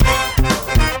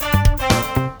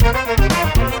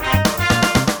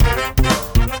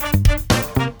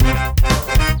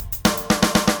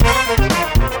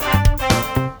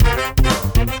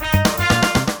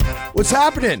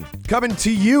happening? Coming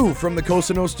to you from the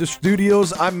Cosa Nostra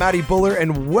Studios, I'm Matty Buller,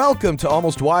 and welcome to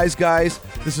Almost Wise Guys.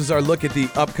 This is our look at the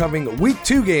upcoming Week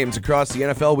 2 games across the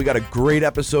NFL. We got a great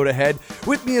episode ahead.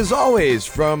 With me, as always,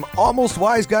 from Almost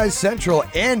Wise Guys Central,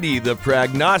 Andy, the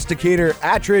prognosticator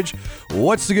Attridge.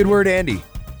 What's the good word, Andy?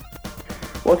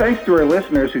 Well, thanks to our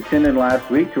listeners who tuned in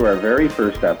last week to our very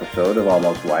first episode of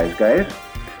Almost Wise Guys.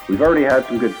 We've already had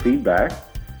some good feedback.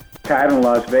 Tad in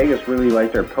Las Vegas really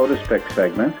liked our POTUS Pick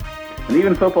segment. And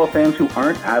even football fans who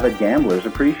aren't avid gamblers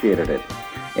appreciated it.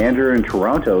 Andrew in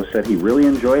Toronto said he really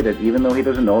enjoyed it, even though he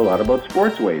doesn't know a lot about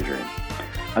sports wagering.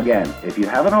 Again, if you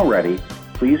haven't already,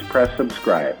 please press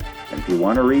subscribe. And if you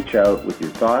want to reach out with your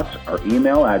thoughts, our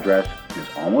email address is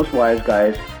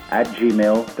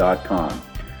almostwiseguys@gmail.com.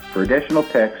 For additional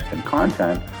picks and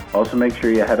content, also make sure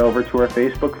you head over to our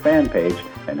Facebook fan page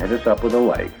and hit us up with a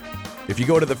like. If you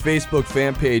go to the Facebook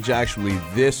fan page, actually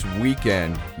this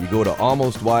weekend, you go to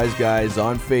Almost Wise Guys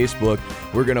on Facebook.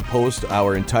 We're going to post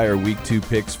our entire Week 2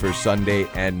 picks for Sunday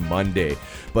and Monday.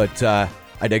 But I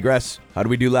digress. How did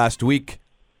we do last week?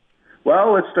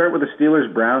 Well, let's start with the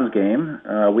Steelers-Browns game.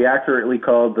 We accurately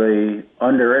called the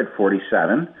under at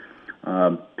 47.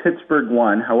 Pittsburgh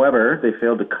won. However, they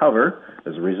failed to cover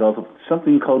as a result of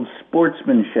something called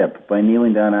sportsmanship by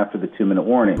kneeling down after the 2-minute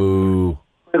warning. Boo.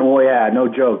 Oh, yeah, no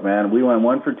joke, man. We went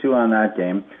 1 for 2 on that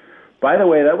game. By the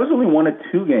way, that was only one of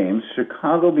 2 games,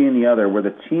 Chicago being the other, where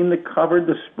the team that covered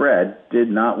the spread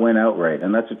did not win outright,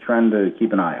 and that's a trend to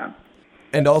keep an eye on.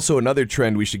 And also another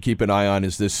trend we should keep an eye on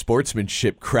is this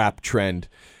sportsmanship crap trend.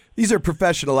 These are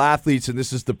professional athletes, and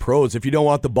this is the pros. If you don't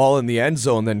want the ball in the end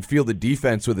zone, then field the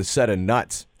defense with a set of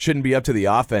nuts. Shouldn't be up to the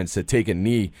offense to take a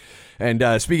knee. And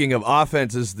speaking of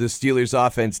offenses, the Steelers'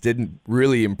 offense didn't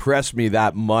really impress me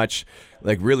that much.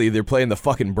 Like, really, they're playing the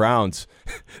fucking Browns.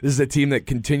 This is a team that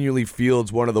continually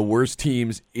fields one of the worst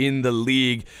teams in the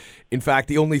league. In fact,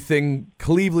 the only thing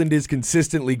Cleveland is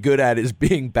consistently good at is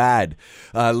being bad.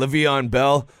 Le'Veon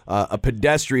Bell, a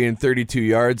pedestrian 32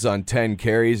 yards on 10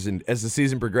 carries. And as the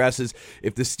season progresses,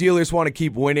 if the Steelers want to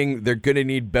keep winning, they're going to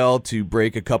need Bell to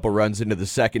break a couple runs into the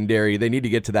secondary. They need to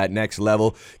get to that next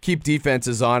level, keep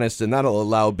defenses honest, and that'll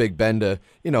allow Big Ben to,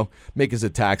 make his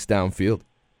attacks downfield.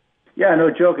 Yeah,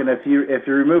 no joke. And if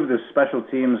you remove the special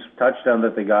teams touchdown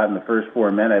that they got in the first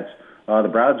 4 minutes, the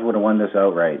Browns would have won this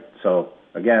outright. So,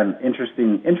 again,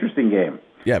 interesting game.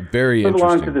 Yeah, very interesting.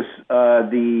 Along to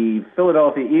the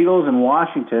Philadelphia Eagles and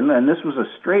Washington, and this was a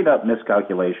straight-up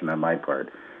miscalculation on my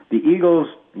part. The Eagles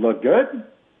looked good,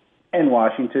 and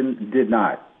Washington did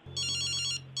not.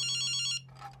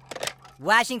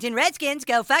 Washington Redskins,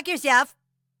 go fuck yourself.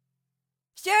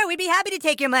 Sure, we'd be happy to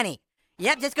take your money.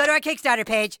 Yep, just go to our Kickstarter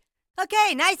page.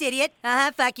 Okay, nice idiot.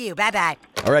 Fuck you. Bye-bye.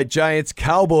 All right, Giants,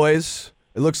 Cowboys.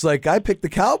 It looks like I picked the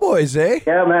Cowboys, eh?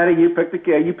 Yeah, Matty, you picked the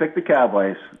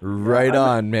Cowboys. Right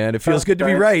on, man. It feels good to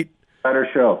be right. Better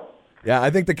show. Yeah,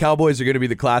 I think the Cowboys are going to be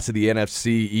the class of the NFC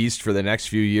East for the next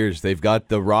few years. They've got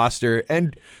the roster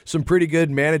and some pretty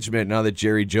good management now that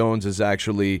Jerry Jones is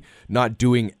actually not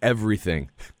doing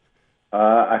everything.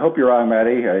 I hope you're wrong,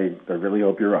 Matty. I really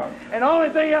hope you're wrong. And the only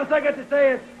thing else I got to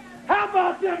say is, how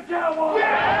about them Cowboys?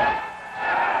 Yeah!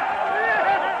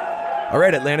 All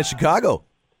right, Atlanta, Chicago.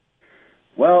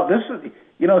 Well, this is,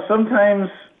 sometimes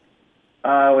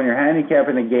when you're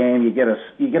handicapping a game, you get a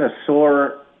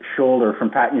sore shoulder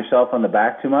from patting yourself on the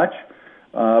back too much.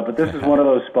 But this is one of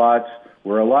those spots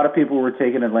where a lot of people were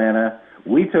taking Atlanta.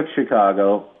 We took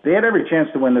Chicago. They had every chance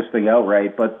to win this thing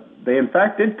outright, but they in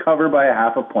fact did cover by a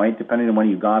half a point, depending on when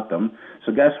you got them.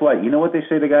 So guess what? You know what they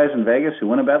say to guys in Vegas who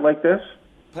win a bet like this?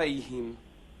 Pay him.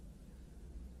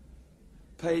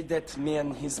 Pay that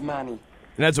man his money.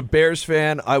 And as a Bears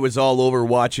fan, I was all over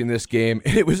watching this game.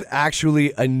 It was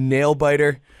actually a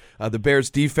nail-biter. The Bears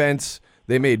defense,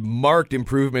 they made marked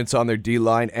improvements on their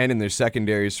D-line and in their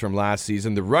secondaries from last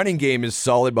season. The running game is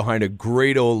solid behind a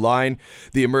great O-line.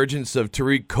 The emergence of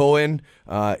Tariq Cohen,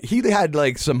 he had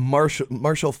like some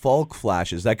Marshall Faulk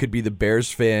flashes. That could be the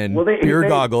Bears fan beer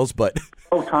goggles, but...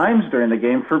 times during the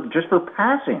game for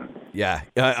passing. Yeah,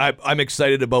 I'm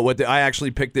excited about I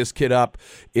actually picked this kid up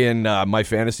in my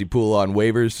fantasy pool on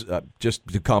waivers just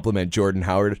to compliment Jordan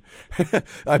Howard.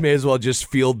 I may as well just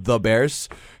field the Bears.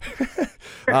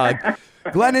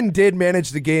 Glennon did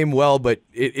manage the game well, but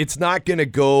it's not going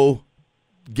to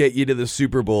get you to the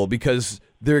Super Bowl because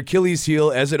their Achilles heel,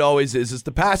 as it always is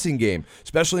the passing game,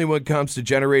 especially when it comes to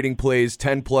generating plays,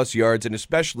 10-plus yards, and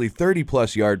especially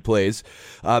 30-plus yard plays.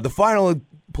 The final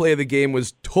play of the game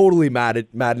was totally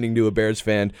maddening to a Bears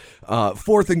fan.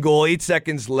 4th and goal, 8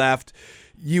 seconds left.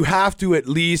 You have to at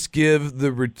least give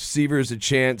the receivers a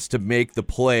chance to make the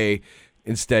play.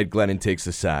 Instead, Glennon takes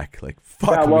the sack. Like,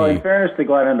 Fuck well, me. in fairness to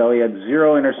Glennon, though, he had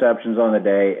 0 interceptions on the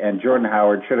day, and Jordan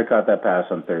Howard should have caught that pass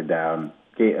on third down.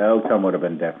 The outcome would have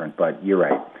been different, but you're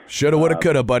right. Shoulda, woulda,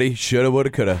 coulda, buddy. Shoulda, woulda,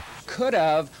 coulda.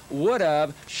 Could've,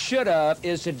 would've, should've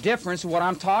is the difference of what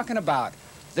I'm talking about.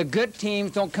 The good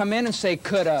teams don't come in and say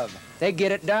could've. They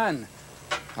get it done.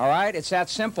 All right? It's that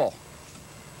simple.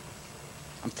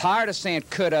 I'm tired of saying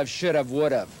could've, should've,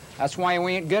 would've. That's why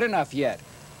we ain't good enough yet.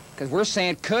 Because we're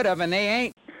saying could've and they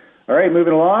ain't. All right,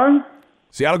 moving along.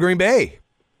 Seattle, Green Bay.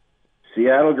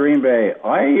 Seattle, Green Bay.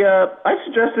 I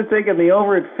suggested taking the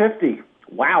over at 50.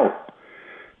 Wow,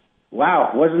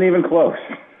 wasn't even close.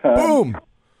 Boom.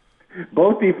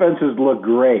 Both defenses look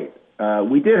great.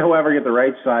 We did, however, get the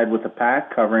right side with the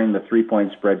Pack covering the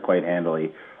 3-point spread quite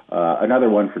handily. Another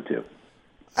 1 for 2.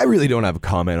 I really don't have a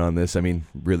comment on this. I mean,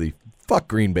 really, fuck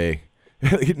Green Bay.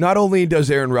 Not only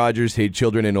does Aaron Rodgers hate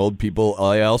children and old people,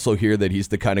 I also hear that he's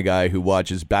the kind of guy who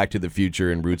watches Back to the Future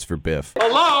and roots for Biff.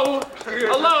 Hello?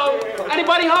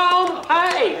 Anybody home?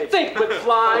 Hey, think,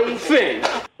 McFly, think.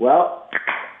 Well,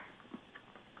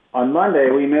 on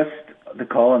Monday, we missed the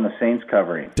call on the Saints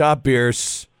covering. Stop,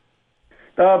 Beers.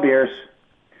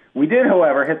 We did,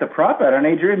 however, hit the prop bet on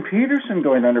Adrian Peterson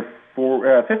going under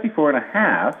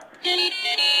 54.5.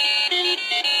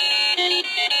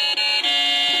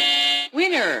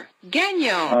 Winner,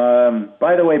 Gagnon.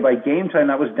 By the way, by game time,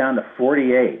 that was down to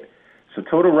 48. So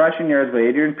total rushing yards by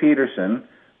Adrian Peterson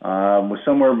was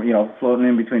somewhere, floating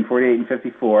in between 48 and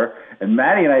 54. And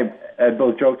Maddie and I had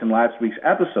both joked in last week's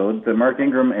episode that Mark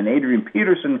Ingram and Adrian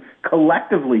Peterson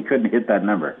collectively couldn't hit that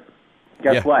number.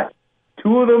 Guess what?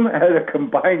 2 of them had a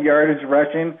combined yardage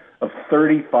rushing of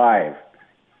 35.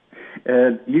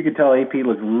 And you could tell AP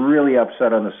looked really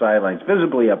upset on the sidelines,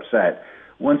 visibly upset,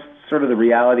 once sort of the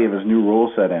reality of his new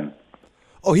rule set in.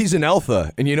 Oh, he's an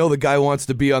alpha, and the guy wants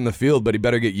to be on the field, but he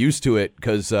better get used to it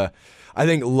because I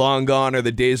think long gone are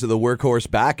the days of the workhorse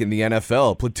back in the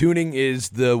NFL. Platooning is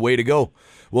the way to go.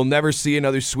 We'll never see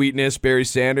another Sweetness, Barry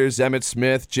Sanders, Emmitt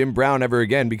Smith, Jim Brown ever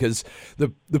again because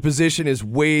the position is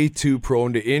way too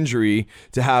prone to injury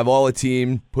to have all a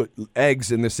team put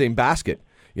eggs in the same basket.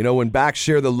 When backs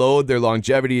share the load, their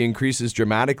longevity increases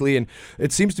dramatically, and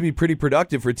it seems to be pretty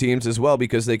productive for teams as well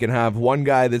because they can have one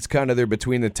guy that's kind of there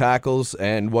between the tackles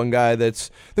and one guy that's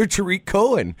their Tariq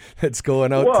Cohen that's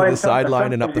going out to the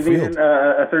sideline and up the field.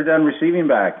 A third down receiving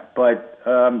back, but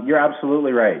you're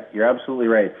absolutely right.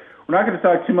 We're not going to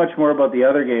talk too much more about the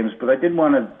other games, but I did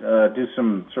want to do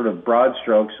some sort of broad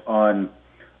strokes on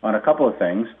a couple of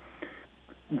things.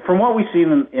 From what we've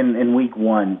seen in week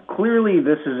 1, clearly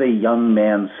this is a young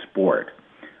man's sport.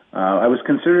 I was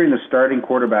considering the starting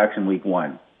quarterbacks in week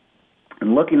 1.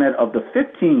 And looking at, of the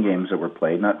 15 games that were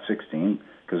played, not 16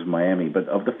 because of Miami, but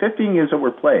of the 15 games that were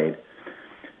played,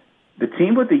 the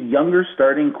team with the younger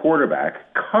starting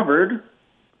quarterback covered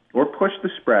or pushed the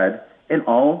spread in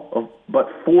all of but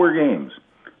 4 games.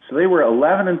 So they were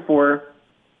 11-4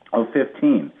 of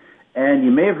 15. And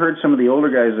you may have heard some of the older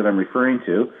guys that I'm referring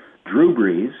to, Drew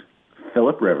Brees,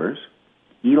 Phillip Rivers,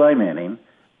 Eli Manning,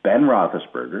 Ben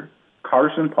Roethlisberger,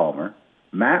 Carson Palmer,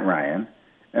 Matt Ryan,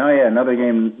 and another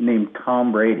game named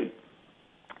Tom Brady.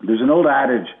 There's an old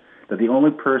adage that the only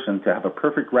person to have a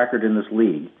perfect record in this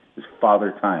league is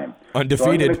Father Time.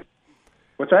 Undefeated.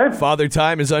 What's that? Father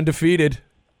Time is undefeated.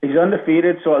 He's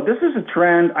undefeated, so this is a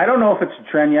trend. I don't know if it's a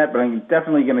trend yet, but I'm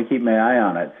definitely going to keep my eye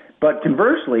on it. But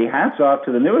conversely, hats off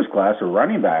to the newest class of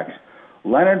running backs.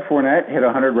 Leonard Fournette hit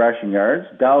 100 rushing yards.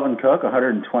 Dalvin Cook,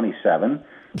 127.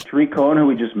 Tariq Cohen, who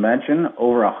we just mentioned,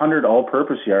 over 100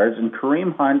 all-purpose yards. And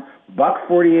Kareem Hunt,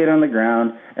 $148 on the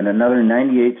ground and another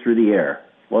 98 through the air.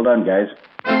 Well done, guys.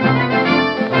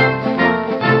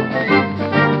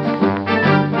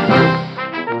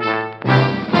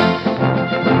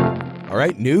 All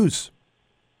right, news.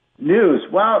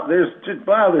 Well, there's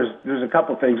a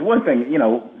couple things. One thing,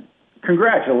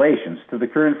 congratulations to the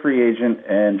current free agent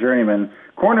and journeyman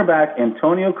cornerback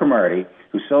Antonio Cromartie,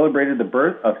 who celebrated the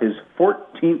birth of his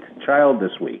 14th child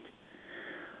this week.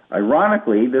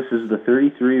 Ironically, this is the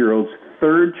 33-year-old's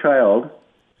 3rd child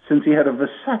since he had a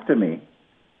vasectomy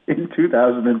in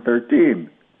 2013.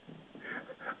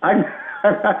 I'm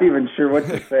not even sure what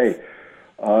to say.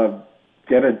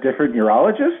 Get a different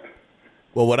urologist?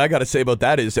 Well, what I got to say about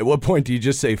that is, at what point do you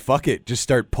just say, fuck it, just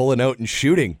start pulling out and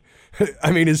shooting?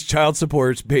 I mean, his child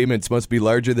support payments must be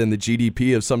larger than the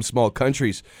GDP of some small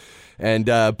countries. And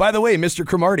by the way, Mr.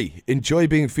 Cromartie, enjoy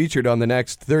being featured on the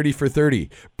next 30 for 30.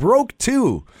 Broke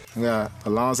 2. I got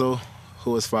Alonzo,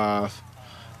 who is 5.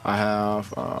 I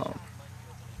have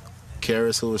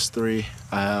Karras, who is 3.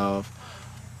 I have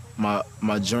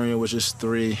my junior, which is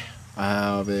 3. I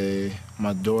have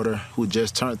my daughter who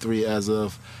just turned 3 as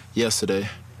of yesterday.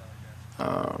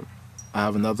 I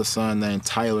have another son named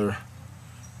Tyler.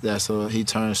 He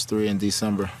turns 3 in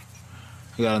December.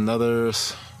 I got another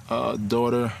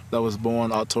daughter that was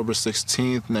born October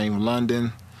 16th named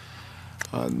London.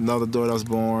 Another daughter that was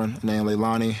born named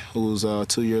Leilani, who's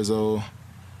 2 years old.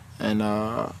 And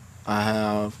I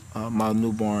have my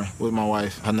newborn with my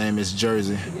wife. Her name is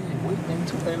Jersey.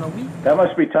 That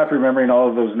must be tough remembering all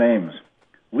of those names.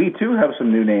 We, too, have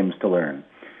some new names to learn.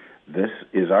 This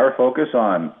is our focus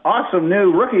on awesome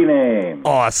new rookie names.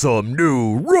 Awesome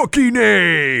new rookie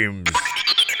names.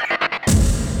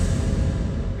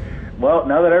 Well,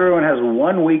 now that everyone has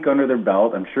 1 week under their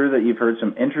belt, I'm sure that you've heard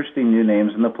some interesting new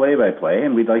names in the play-by-play,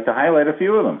 and we'd like to highlight a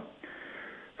few of them.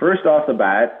 First off the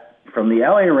bat, from the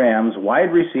LA Rams,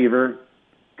 wide receiver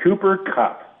Cooper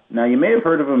Kupp. Now, you may have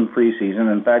heard of him preseason.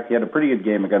 In fact, he had a pretty good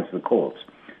game against the Colts.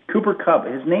 Cooper Kupp,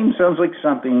 his name sounds like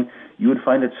something you would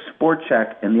find at Sport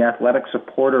Check in the athletic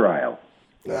supporter aisle.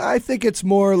 I think it's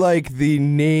more like the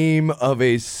name of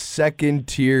a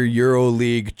second-tier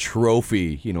EuroLeague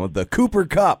trophy, the Cooper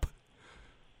Kupp.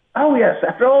 Oh, yes,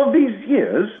 after all of these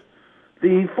years,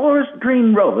 the Forest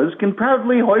Green Rovers can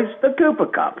proudly hoist the Cooper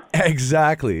Kupp.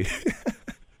 Exactly.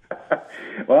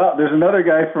 Well, there's another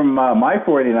guy from my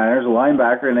 49ers, a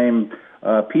linebacker named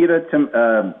Peter.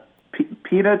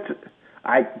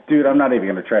 Dude, I'm not even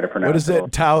going to try to pronounce it. What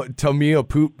is it? Tomia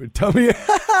Poop? Tomia?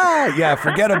 Yeah,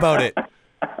 forget about it.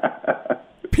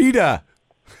 PETA.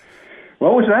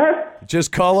 What was that?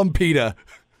 Just call him PETA.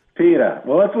 PETA.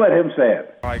 Well, let's let him say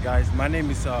it. All right, guys. My name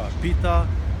is Peter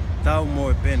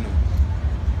Taumor-Benu.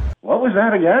 What was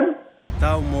that again?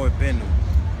 Taumor-Benu.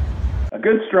 A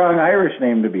good, strong Irish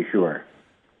name, to be sure.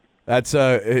 That's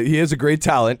he has a great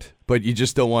talent, but you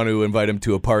just don't want to invite him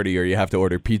to a party, or you have to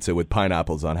order pizza with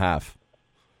pineapples on half.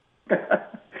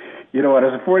 You know what?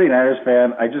 As a 49ers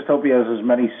fan, I just hope he has as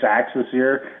many sacks this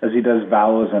year as he does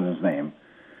vowels in his name.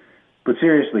 But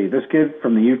seriously, this kid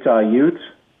from the Utah Utes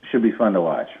should be fun to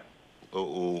watch.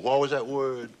 What was that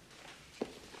word?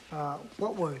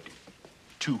 What word?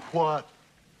 To what?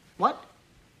 What?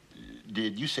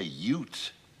 Did you say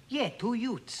Utes? Yeah, 2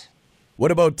 Utes.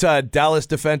 What about Dallas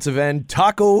defensive end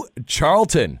Taco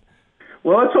Charlton?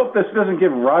 Well, let's hope this doesn't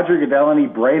give Roger Goodell any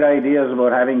bright ideas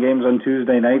about having games on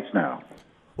Tuesday nights now.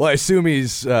 Well, I assume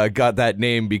he's got that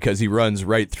name because he runs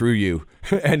right through you.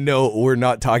 And no, we're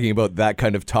not talking about that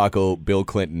kind of taco, Bill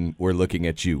Clinton. We're looking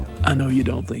at you. I know you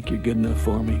don't think you're good enough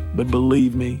for me, but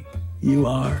believe me, you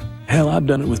are. Hell, I've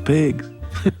done it with pigs.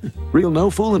 Real no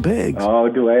fooling pigs. Oh,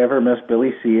 do I ever miss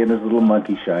Billy C and his little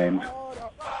monkey shines.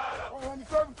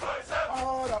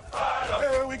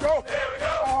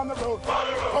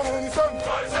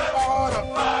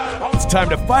 It's time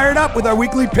to fire it up with our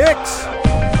weekly picks.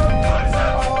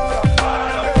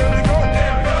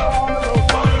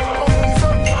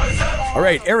 All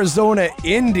right, Arizona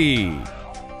Indy.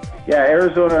 Yeah,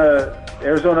 Arizona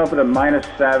opened at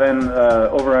 -7,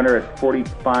 over under at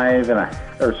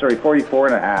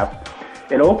 44.5.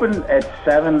 It opened at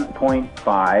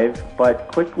 7.5,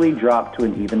 but quickly dropped to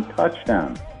an even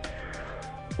touchdown.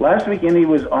 Last week, Indy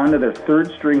was on to their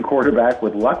third-string quarterback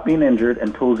with Luck being injured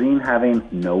and Tolzien having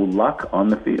no luck on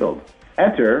the field.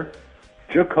 Enter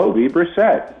Jacoby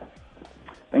Brissett.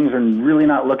 Things are really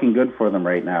not looking good for them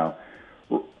right now.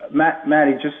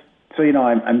 Matty, just so you know,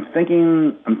 I'm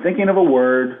thinking of a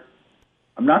word.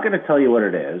 I'm not going to tell you what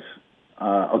it is.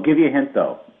 I'll give you a hint,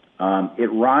 though. It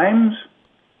rhymes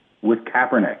with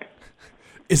Kaepernick.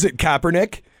 Is it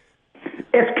Kaepernick?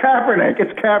 It's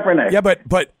Kaepernick. Yeah,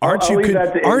 but aren't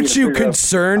you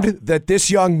concerned that this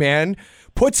young man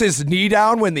puts his knee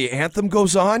down when the anthem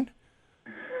goes on?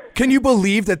 Can you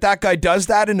believe that guy does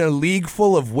that in a league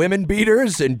full of women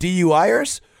beaters and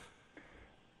DUIers?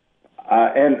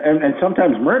 And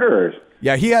sometimes murderers.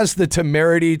 Yeah, he has the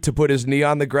temerity to put his knee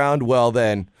on the ground. Well,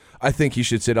 then I think he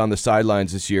should sit on the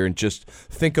sidelines this year and just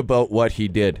think about what he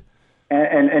did.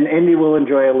 And Indy will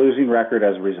enjoy a losing record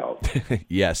as a result.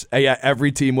 Yes. Yeah,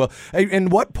 every team will.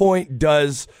 And what point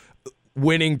does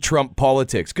winning trump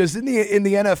politics? Because in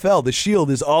the NFL, the shield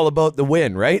is all about the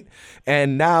win, right?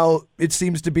 And now it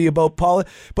seems to be about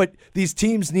but these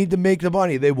teams need to make the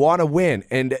money. They want to win.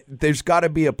 And there's got to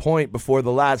be a point before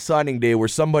the last signing day where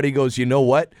somebody goes, you know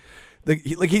what?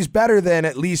 He's better than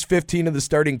at least 15 of the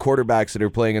starting quarterbacks that are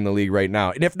playing in the league right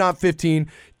now. And if not 15,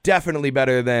 definitely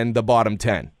better than the bottom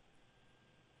 10.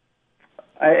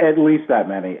 At least that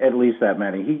many.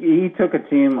 He took a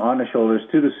team on his shoulders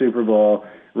to the Super Bowl,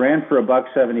 ran for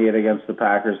 $178 against the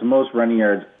Packers, the most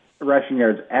rushing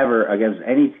yards ever against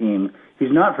any team.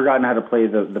 He's not forgotten how to play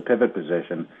the pivot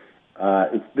position.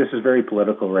 This is very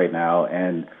political right now,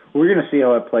 and we're going to see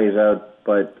how it plays out.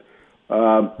 But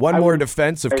one more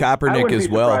defense of Kaepernick as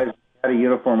well. I had a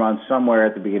uniform on somewhere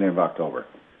at the beginning of October.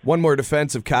 One more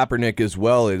defense of Kaepernick as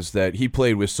well is that he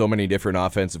played with so many different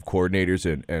offensive coordinators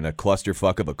and a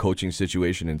clusterfuck of a coaching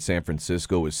situation in San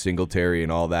Francisco with Singletary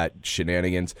and all that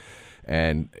shenanigans.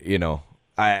 And,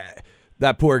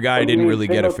 that poor guy didn't really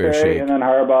get a fair shake. And then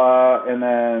Harbaugh, and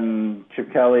then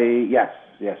Chip Kelly. Yes,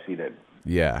 he did.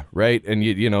 Yeah, right? And,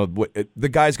 the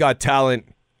guy's got talent,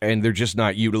 and they're just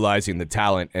not utilizing the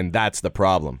talent, and that's the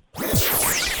problem.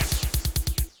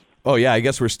 Oh, yeah, I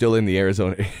guess we're still in the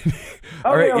Arizona.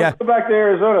 All right, let's go back to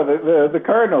Arizona. The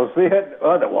Cardinals, they had,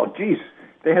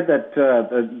 they had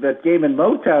that game in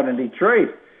Motown in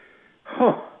Detroit.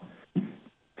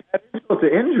 To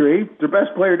injury, their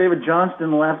best player, David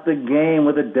Johnston, left the game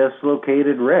with a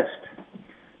dislocated wrist.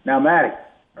 Now, Matty,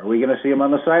 are we going to see him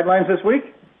on the sidelines this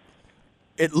week?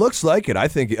 It looks like it. I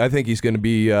think he's going to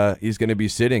be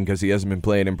sitting because he hasn't been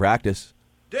playing in practice.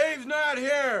 Dave's not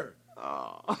here.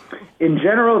 In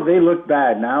general, they look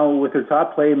bad. Now, with their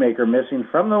top playmaker missing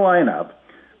from the lineup,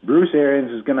 Bruce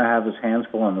Arians is going to have his hands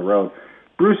full on the road.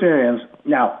 Bruce Arians,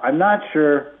 now, I'm not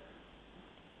sure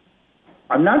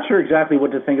exactly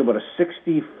what to think about a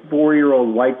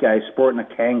 64-year-old white guy sporting a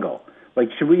Kangol. Like,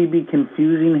 should we be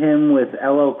confusing him with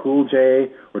LL Cool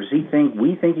J, or does we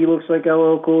think he looks like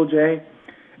LL Cool J?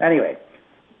 Anyway,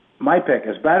 my pick,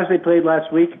 as bad as they played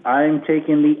last week, I'm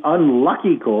taking the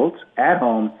unlucky Colts at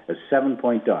home as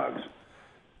 7-point dogs.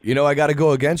 I got to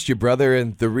go against you, brother,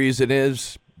 and the reason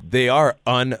is they are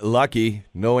unlucky.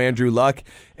 No Andrew Luck,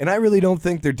 and I really don't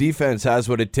think their defense has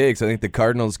what it takes. I think the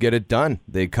Cardinals get it done.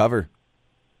 They cover.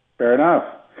 Fair enough.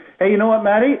 Hey, you know what,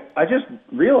 Matty? I just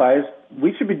realized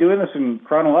we should be doing this in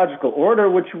chronological order,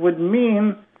 which would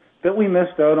mean that we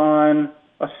missed out on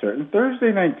a certain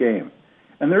Thursday night game.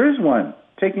 And there is one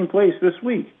taking place this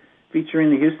week,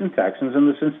 featuring the Houston Texans and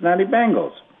the Cincinnati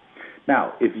Bengals.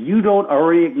 Now, if you don't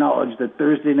already acknowledge that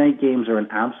Thursday night games are an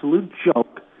absolute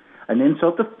joke, an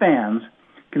insult to fans,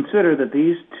 consider that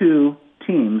these two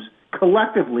teams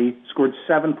collectively scored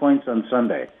 7 points on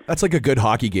Sunday. That's like a good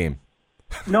hockey game.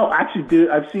 No, actually, dude,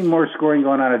 I've seen more scoring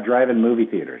going on at drive-in movie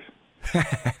theaters.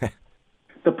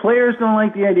 The players don't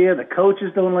like the idea. The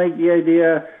coaches don't like the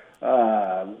idea.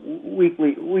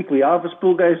 Weekly office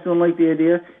pool guys don't like the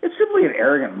idea. It's simply an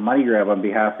arrogant money grab on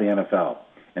behalf of the NFL.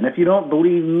 And if you don't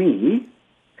believe me,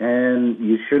 and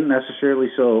you shouldn't necessarily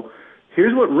so,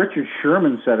 here's what Richard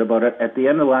Sherman said about it at the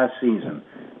end of last season.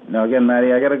 Now, again,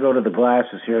 Matty, I got to go to the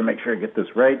glasses here and make sure I get this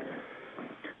right.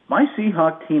 My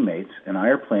Seahawk teammates and I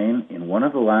are playing in one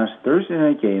of the last Thursday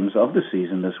night games of the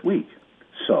season this week.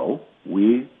 So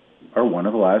we are one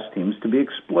of the last teams to be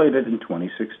exploited in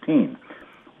 2016.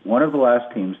 One of the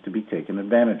last teams to be taken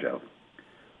advantage of.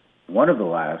 One of the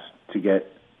last to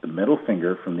get the middle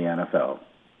finger from the NFL.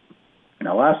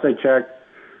 Now, last I checked,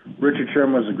 Richard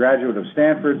Sherman was a graduate of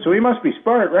Stanford, so he must be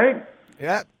smart, right?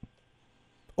 Yeah.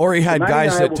 Or he had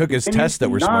guys that took his test that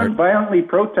were smart. Non-violently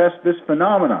protest this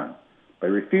phenomenon by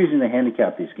refusing to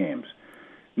handicap these games.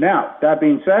 Now, that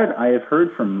being said, I have heard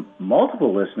from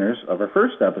multiple listeners of our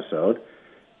first episode,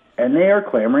 and they are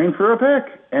clamoring for a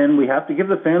pick. And we have to give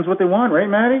the fans what they want, right,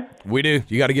 Matty? We do.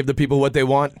 You got to give the people what they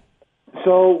want.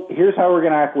 So here's how we're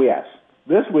going to acquiesce.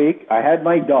 This week, I had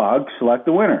my dog select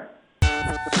the winner.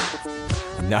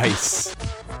 Nice.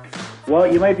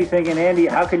 Well, you might be thinking, Andy,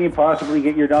 how can you possibly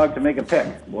get your dog to make a pick?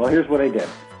 Well, here's what I did.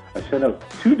 I sent out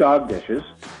 2 dog dishes,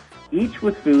 each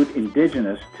with food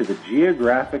indigenous to the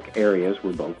geographic areas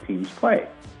where both teams play.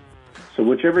 So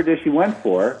whichever dish you went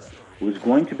for was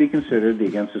going to be considered the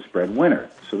against the spread winner.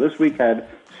 So this week had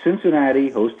Cincinnati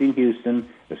hosting Houston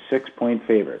as 6-point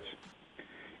favorites.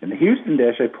 In the Houston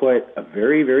dish, I put a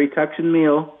very, very Texan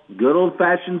meal, good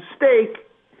old-fashioned steak.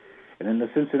 And in the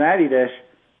Cincinnati dish,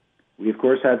 we, of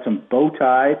course, had some bow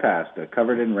tie pasta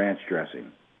covered in ranch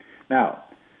dressing. Now,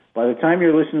 by the time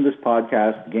you're listening to this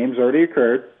podcast, the game's already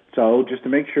occurred. So just to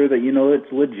make sure that you know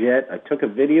it's legit, I took a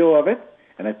video of it,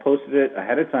 and I posted it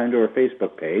ahead of time to our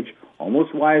Facebook page,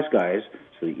 Almost Wise Guys,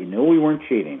 so that you know we weren't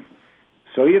cheating.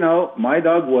 So, my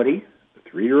dog Woody, the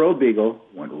 3-year-old beagle,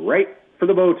 went right for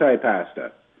the bow tie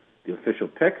pasta. The official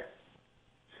pick,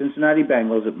 Cincinnati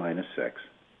Bengals at -6.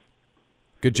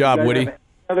 Good job, Woody.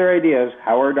 Other ideas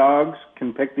how our dogs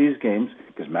can pick these games,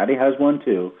 because Matty has one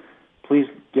too, please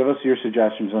give us your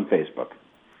suggestions on Facebook.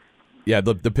 Yeah,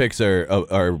 the picks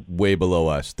are way below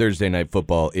us. Thursday Night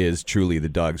Football is truly the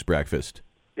dog's breakfast.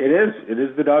 It is. It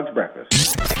is the dog's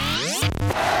breakfast.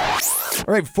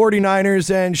 All right,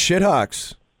 49ers and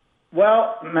Shithawks.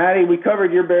 Well, Matty, we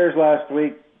covered your Bears last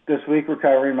week. This week we're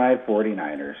covering my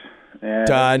 49ers.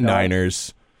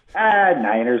 Niners.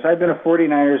 Niners. I've been a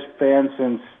 49ers fan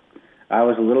since I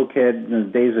was a little kid in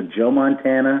the days of Joe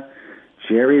Montana,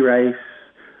 Jerry Rice,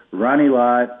 Ronnie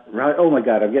Lott. Oh, my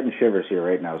God, I'm getting shivers here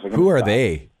right now. So who are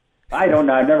they? I don't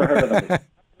know. I've never heard of them.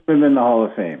 Been in the Hall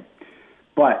of Fame.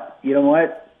 But you know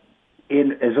what?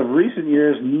 As of recent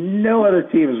years, no other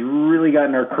team has really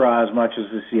gotten our craw as much as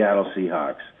the Seattle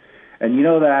Seahawks. And you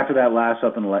know that after that loss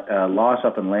up in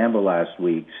Lambeau last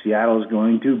week, Seattle is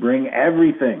going to bring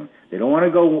everything. They don't want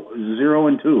to go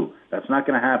 0-2. That's not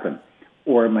going to happen.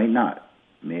 Or it might not.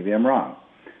 Maybe I'm wrong.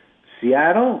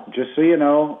 Seattle, just so you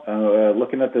know,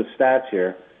 looking at the stats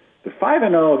here, they're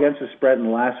 5-0 against the spread in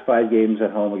the last 5 games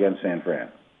at home against San Fran.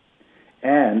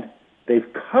 And they've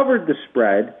covered the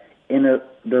spread in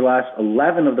their last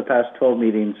 11 of the past 12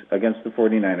 meetings against the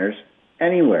 49ers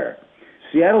anywhere.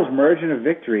 Seattle's margin of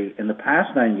victory in the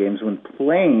past 9 games when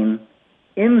playing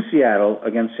in Seattle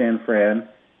against San Fran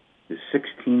is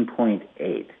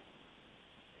 16.8.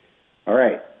 All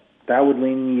right. That would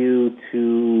lean you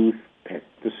to pick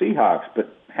the Seahawks.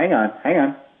 But hang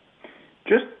on.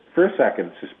 Just for a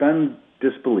second, suspend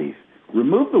disbelief.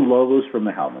 Remove the logos from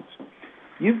the helmets.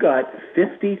 You've got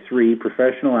 53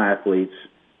 professional athletes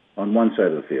on one side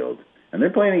of the field, and they're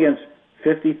playing against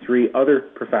 53 other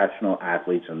professional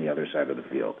athletes on the other side of the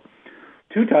field.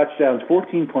 2 touchdowns,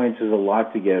 14 points is a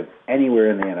lot to give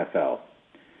anywhere in the NFL.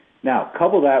 Now,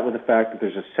 couple that with the fact that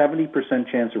there's a 70%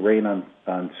 chance of rain on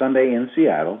Sunday in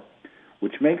Seattle,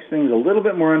 which makes things a little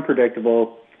bit more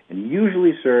unpredictable and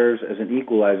usually serves as an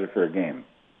equalizer for a game.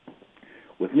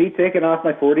 With me taking off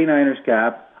my 49ers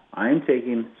cap, I'm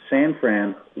taking San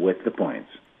Fran with the points.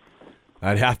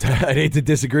 I'd hate to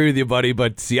disagree with you, buddy,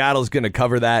 but Seattle's going to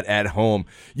cover that at home.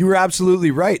 You were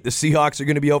absolutely right. The Seahawks are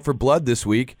going to be out for blood this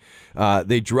week.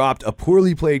 They dropped a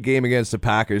poorly played game against the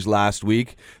Packers last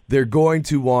week. They're going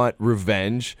to want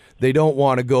revenge. They don't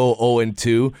want to go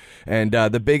 0-2. And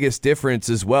the biggest difference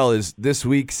as well is this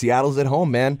week, Seattle's at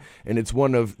home, man. And it's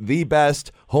one of the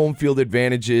best home field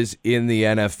advantages in the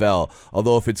NFL.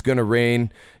 Although if it's going to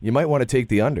rain, you might want to take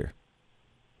the under.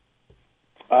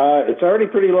 It's already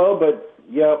pretty low, but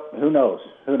yep, who knows?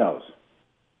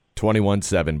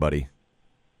 21-7, buddy.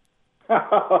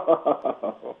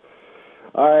 All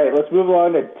right, let's move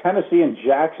on to Tennessee and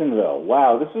Jacksonville.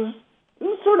 Wow, this is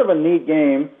sort of a neat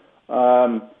game.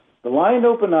 The line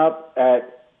opened up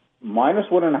at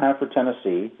 -1.5 for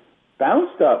Tennessee,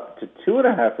 bounced up to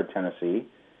 2.5 for Tennessee,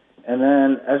 and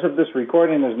then as of this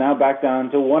recording, is now back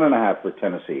down to 1.5 for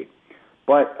Tennessee.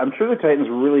 But I'm sure the Titans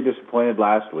were really disappointed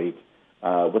last week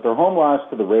with their home loss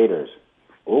to the Raiders.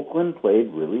 Oakland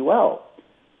played really well.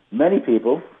 Many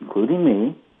people, including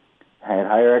me, had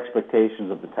higher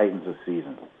expectations of the Titans this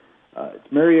season.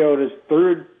 It's Mariota's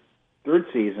third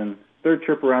season, third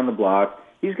trip around the block.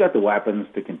 He's got the weapons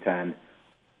to contend.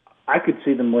 I could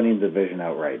see them winning the division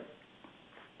outright.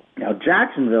 Now,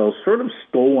 Jacksonville sort of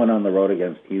stole one on the road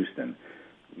against Houston.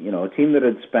 You know, a team that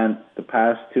had spent the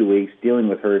past 2 weeks dealing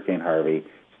with Hurricane Harvey.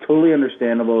 It's totally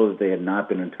understandable that they had not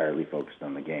been entirely focused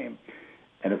on the game.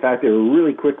 And in fact, they were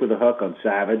really quick with the hook on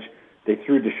Savage. They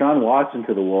threw Deshaun Watson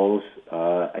to the Wolves.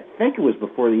 I think it was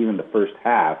before even the first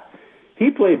half.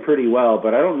 He played pretty well,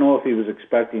 but I don't know if he was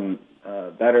expecting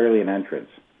that early an entrance.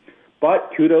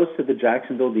 But kudos to the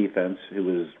Jacksonville defense, who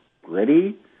was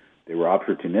gritty. They were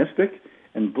opportunistic.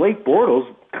 And Blake Bortles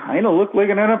kind of looked like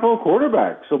an NFL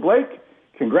quarterback. So, Blake,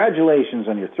 congratulations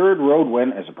on your third road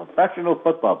win as a professional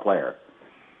football player.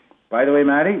 By the way,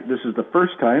 Matty, this is the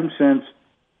first time since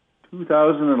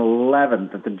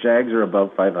 2011 that the Jags are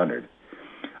above 500.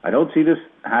 I don't see this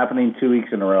happening 2 weeks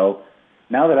in a row.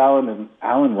 Now that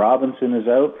Allen Robinson is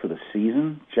out for the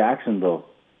season, Jacksonville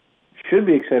should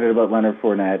be excited about Leonard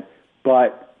Fournette.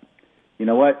 But you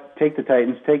know what? Take the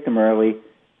Titans. Take them early.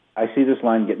 I see this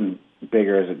line getting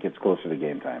bigger as it gets closer to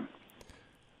game time.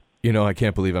 You know, I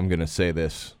can't believe I'm going to say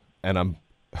this, and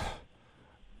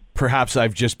perhaps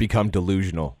I've just become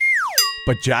delusional.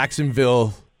 But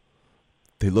Jacksonville,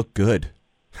 they look good.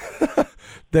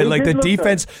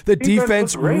 The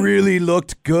defense really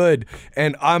looked good.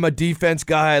 And I'm a defense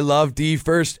guy. I love D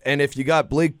first. And if you got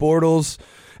Blake Bortles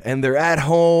and they're at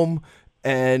home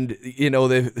and, you know,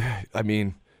 the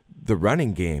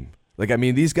running game.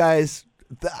 These guys,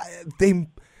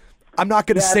 I'm not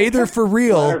going to say they're for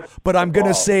real, but I'm going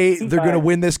to say they're going to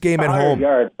win this game at home.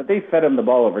 Yards, but they fed him the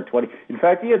ball over 20. In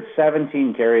fact, he had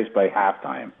 17 carries by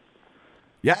halftime.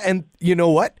 Yeah, and you know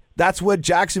what? That's what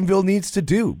Jacksonville needs to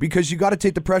do because you got to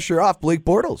take the pressure off Blake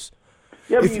Bortles.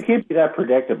 Yeah, but you can't be that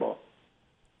predictable.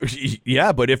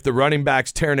 Yeah, but if the running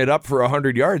back's tearing it up for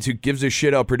 100 yards, who gives a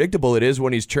shit how predictable it is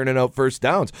when he's turning out first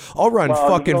downs? I'll run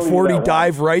fucking 40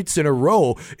 dive rights in a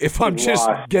row if I'm just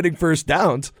getting first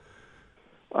downs.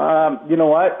 You know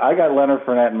what? I got Leonard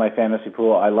Fournette in my fantasy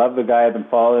pool. I love the guy. I've been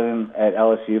following at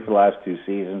LSU for the last 2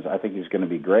 seasons. I think he's going to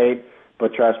be great.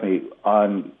 But trust me,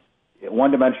 on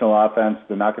one-dimensional offense,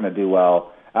 they're not going to do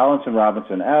well. Allenson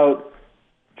Robinson out.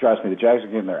 Trust me, the Jags are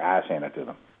getting their ass handed to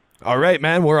them. All right,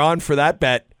 man, we're on for that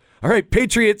bet. All right,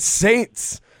 Patriots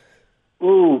Saints.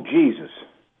 Ooh, Jesus!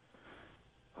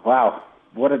 Wow,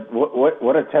 what a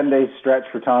 10-day stretch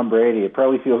for Tom Brady. It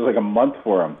probably feels like a month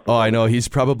for him. Oh, I know. He's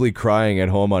probably crying at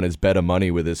home on his bed of money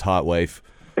with his hot wife.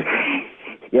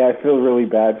 Yeah, I feel really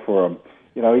bad for him.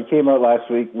 You know, he came out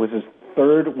last week with his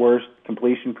 3rd worst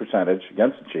completion percentage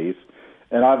against the Chiefs,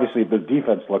 and obviously the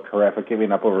defense looked horrific,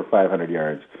 giving up over 500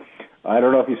 yards. I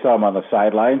don't know if you saw him on the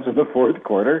sidelines in the 4th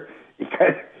quarter.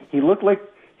 He looked like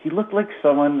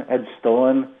someone had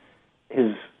stolen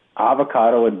his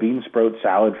avocado and bean sprout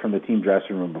salad from the team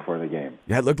dressing room before the game.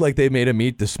 Yeah, it looked like they made him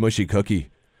eat the smushy cookie.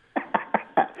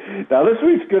 Now, this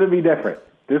week's going to be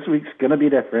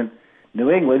different.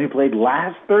 New England, who played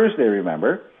last Thursday,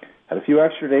 remember, had a few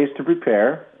extra days to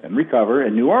prepare and recover,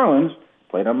 and New Orleans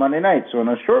played on Monday night, so in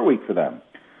a short week for them.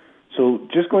 So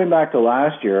just going back to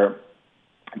last year,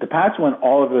 the Pats won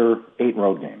all of their 8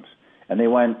 road games, and they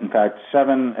went, in fact,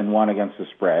 7-1 against the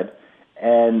spread,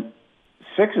 and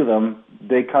 6 of them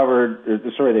they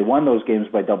won those games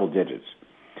by double digits.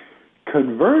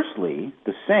 Conversely,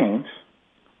 the Saints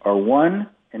are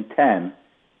 1-10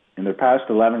 in their past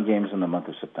 11 games in the month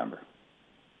of September.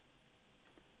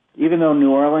 Even though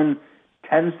New Orleans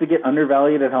tends to get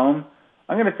undervalued at home,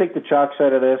 I'm going to take the chalk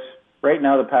side of this. Right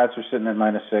now, the Pats are sitting at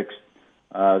 -6.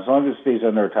 As long as it stays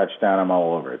under a touchdown, I'm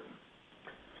all over it.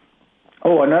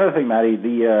 Oh, another thing, Matty,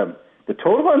 the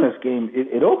total on this game,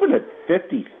 it opened at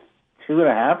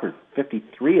 52.5 or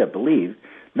 53, I believe.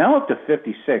 Now up to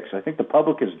 56. I think the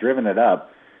public has driven it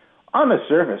up. On the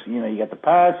surface, you got the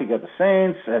Pats, you got the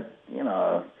Saints.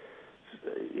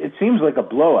 It seems like a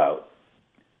blowout.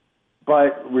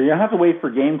 But we're going to have to wait for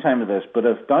game time of this. But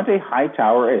if Dante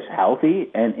Hightower is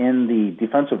healthy and in the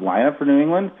defensive lineup for New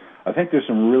England, I think there's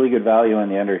some really good value on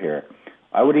the under here.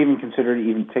 I would even consider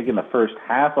taking the first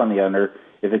half on the under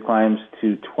if it climbs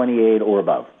to 28 or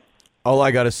above. All I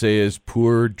got to say is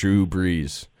poor Drew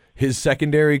Brees. His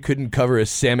secondary couldn't cover a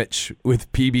sandwich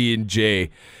with PB&J.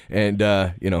 And,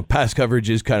 pass coverage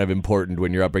is kind of important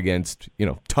when you're up against,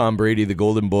 Tom Brady, the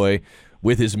golden boy,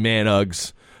 with his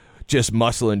man-ugs, just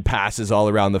muscling passes all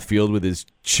around the field with his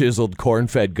chiseled,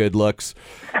 corn-fed good looks.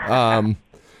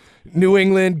 New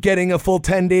England getting a full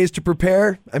 10 days to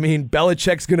prepare. I mean,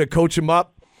 Belichick's going to coach them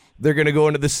up. They're going to go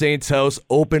into the Saints' house,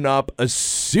 open up a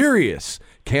serious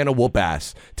can of whoop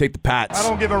ass. Take the Pats. I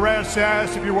don't give a rat's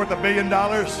ass if you're worth $1 billion,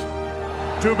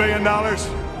 $2 billion.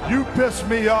 You piss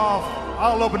me off,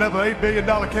 I'll open up an $8 billion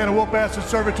can of whoop ass and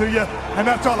serve it to you, and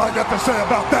that's all I got to say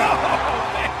about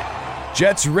that.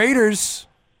 Jets Raiders.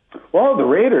 Well, the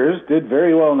Raiders did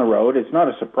very well on the road. It's not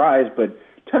a surprise, but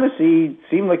Tennessee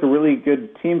seemed like a really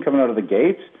good team coming out of the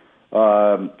gates.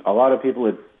 A lot of people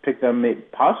had picked them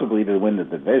possibly to win the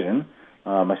division,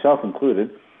 myself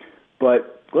included.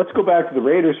 But let's go back to the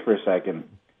Raiders for a second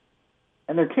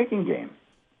and their kicking game.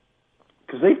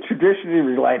 Because they've traditionally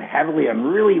relied heavily on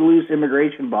really loose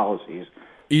immigration policies.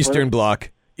 Eastern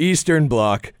Bloc. You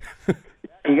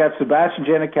got Sebastian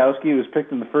Janikowski, who was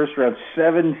picked in the first round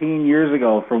 17 years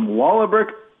ago from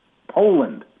Wałbrzych,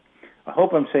 Poland. I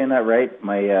hope I'm saying that right.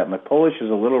 My Polish is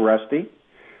a little rusty,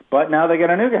 but now they got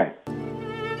a new guy.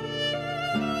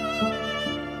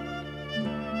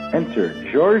 Enter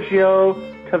Giorgio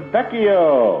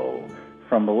Tavecchio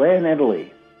from Milan,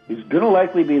 Italy. He's going to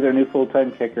likely be their new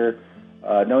full-time kicker,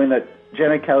 knowing that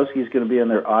Janikowski is going to be on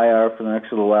their IR for the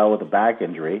next little while with a back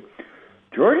injury.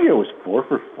 Giorgio was 4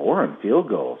 for 4 on field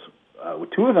goals,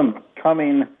 with 2 of them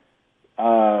coming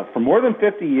for more than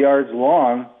 50 yards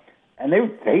long, and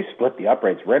they split the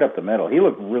uprights right up the middle. He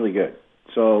looked really good.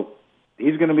 So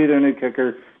he's going to be their new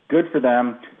kicker. Good for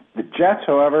them. The Jets,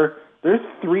 however, they're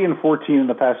 3-14 in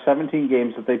the past 17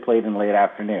 games that they played in late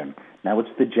afternoon. Now it's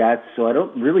the Jets, so I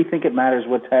don't really think it matters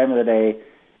what time of the day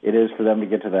it is for them to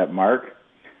get to that mark.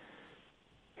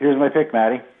 Here's my pick,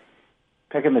 Matty.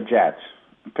 Picking the Jets.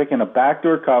 I'm picking a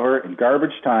backdoor cover in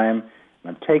garbage time,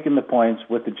 and I'm taking the points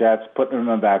with the Jets, putting them in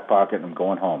my back pocket, and I'm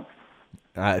going home.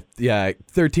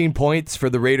 13 points for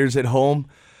the Raiders at home.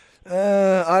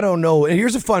 I don't know. And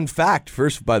here's a fun fact,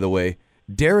 first, by the way.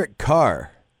 Derek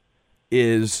Carr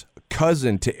is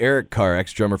cousin to Eric Carr,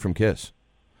 ex-drummer from Kiss.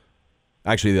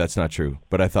 Actually, that's not true,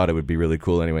 but I thought it would be really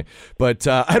cool anyway. But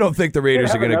I don't think the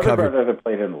Raiders are going to cover. Brother that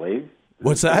played in the league.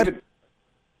 What's that?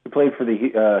 He played for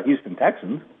the Houston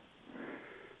Texans.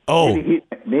 Oh,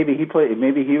 maybe he played.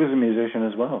 Maybe he was a musician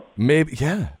as well.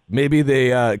 Maybe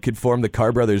they could form the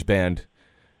Carr Brothers band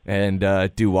and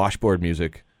do washboard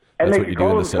music. And that's they what you do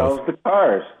in the South. The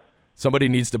Cars. Somebody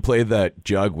needs to play that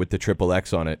jug with the triple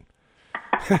X on it.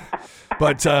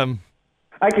 But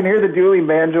I can hear the dueling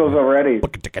banjos already.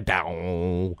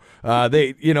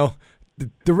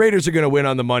 The Raiders are going to win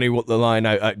on the money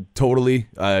line. Totally.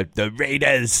 The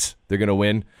Raiders, they're going to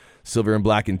win. Silver and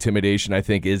black intimidation, I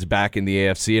think, is back in the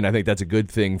AFC, and I think that's a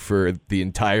good thing for the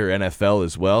entire NFL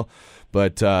as well.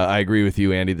 But I agree with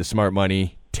you, Andy. The smart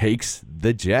money takes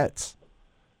the Jets.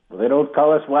 Well, they don't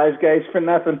call us wise guys for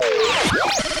nothing.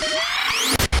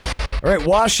 All right,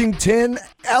 Washington,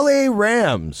 LA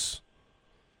Rams.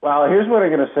 Well, here's what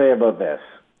I'm going to say about this,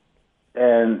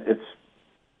 and it's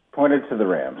pointed to the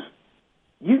Rams.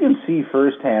 You can see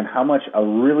firsthand how much a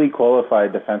really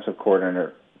qualified defensive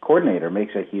coordinator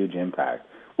makes a huge impact.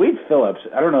 Wade Phillips,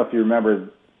 I don't know if you remember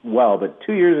well, but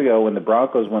 2 years ago when the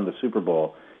Broncos won the Super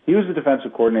Bowl, he was the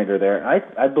defensive coordinator there.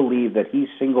 I believe that he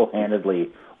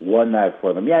single-handedly won that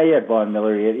for them. Yeah, Von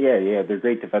Miller. Yeah, they're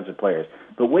great defensive players.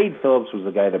 But Wade Phillips was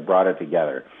the guy that brought it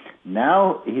together.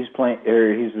 Now he's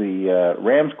the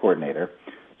Rams coordinator.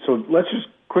 So let's just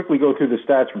quickly go through the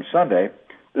stats from Sunday.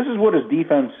 This is what his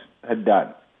defense had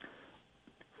done.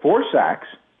 4 sacks,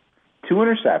 2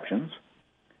 interceptions,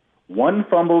 1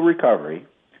 fumble recovery,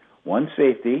 1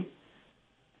 safety.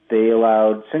 They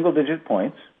allowed single-digit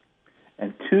points,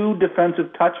 and 2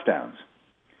 defensive touchdowns.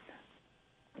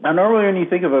 Now, normally when you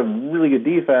think of a really good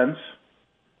defense,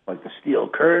 like the Steel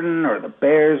Curtain or the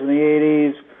Bears in the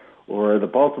 80s, or the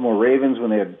Baltimore Ravens when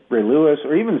they had Ray Lewis,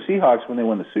 or even the Seahawks when they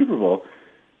won the Super Bowl,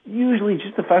 usually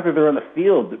just the fact that they're on the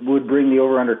field would bring the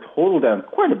over-under total down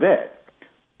quite a bit.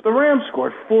 The Rams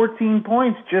scored 14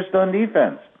 points just on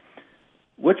defense,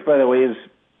 which, by the way, is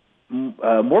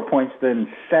more points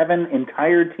than 7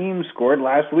 entire teams scored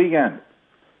last weekend.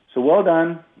 So well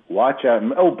done. Watch out.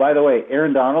 Oh, by the way,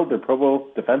 Aaron Donald, their Pro Bowl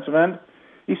defensive end,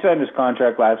 he signed his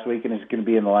contract last week and is going to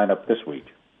be in the lineup this week.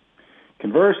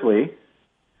 Conversely,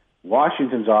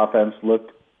 Washington's offense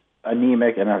looked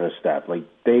anemic and out of step. Like,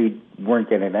 they weren't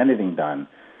getting anything done.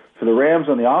 For the Rams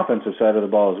on the offensive side of the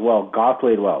ball as well, Goff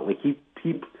played well. Like, I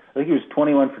think he was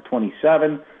 21 for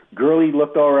 27. Gurley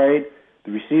looked all right.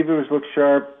 The receivers looked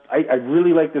sharp. I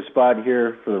really like the spot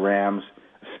here for the Rams,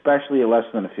 especially at less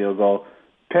than a field goal.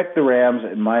 Pick the Rams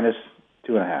at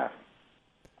 -2.5.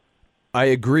 I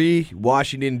agree.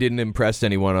 Washington didn't impress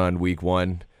anyone on week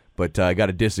 1, but I got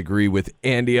to disagree with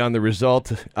Andy on the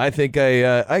result. I think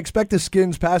I expect the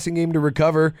Skins passing game to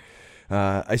recover.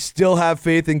 I still have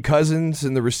faith in Cousins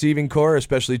and the receiving core,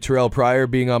 especially Terrell Pryor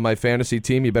being on my fantasy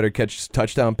team. You better catch a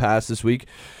touchdown pass this week.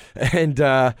 And,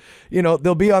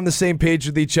 they'll be on the same page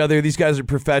with each other. These guys are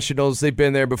professionals. They've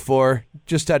been there before.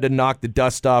 Just had to knock the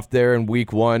dust off there in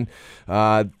week 1.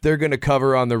 They're going to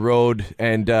cover on the road,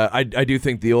 and I do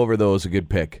think the over, though, is a good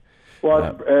pick.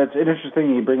 Well, it's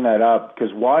interesting you bring that up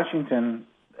because Washington,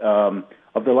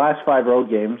 of the last 5 road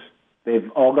games,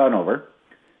 they've all gone over.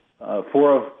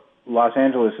 4 of Los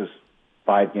Angeles'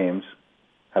 5 games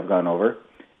have gone over,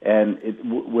 and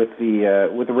with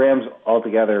the Rams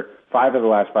altogether, 5 of the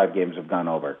last 5 games have gone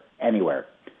over anywhere.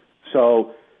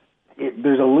 So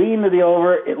there's a lean to the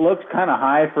over. It looks kind of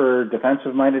high for a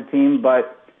defensive-minded team,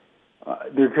 but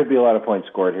there could be a lot of points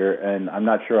scored here, and I'm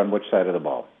not sure on which side of the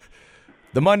ball.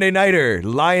 The Monday Nighter,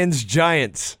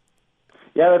 Lions-Giants.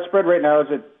 Yeah, that spread right now is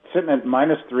sitting at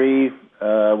 -3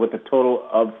 with a total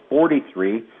of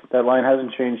 43. That line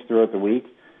hasn't changed throughout the week.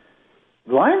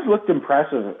 The Lions looked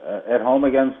impressive at home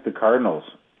against the Cardinals.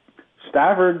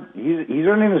 Stafford, he's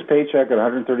earning his paycheck at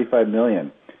 $135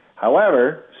 million.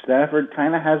 However, Stafford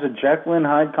kind of has a Jekyll and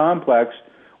Hyde complex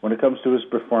when it comes to his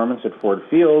performance at Ford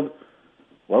Field,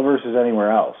 well, versus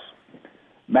anywhere else.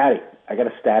 Matty, I got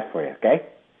a stat for you, okay?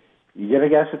 You get a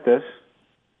guess at this.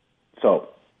 So,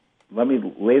 let me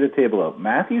lay the table out.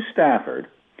 Matthew Stafford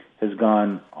has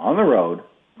gone on the road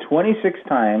 26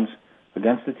 times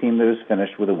against a team that has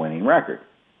finished with a winning record.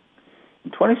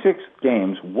 In 26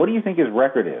 games, what do you think his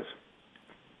record is?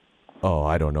 Oh,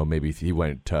 I don't know. Maybe he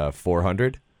went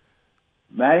 400?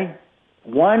 Matty,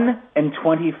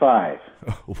 1-25.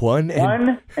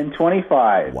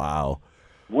 1-25. Wow.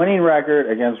 Winning record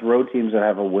against road teams that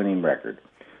have a winning record.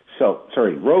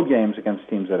 Road games against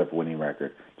teams that have a winning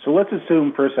record. So let's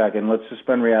assume for a second, let's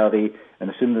suspend reality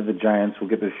and assume that the Giants will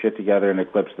get their shit together and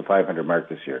eclipse the 500 mark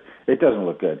this year. It doesn't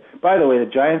look good. By the way, the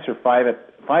Giants are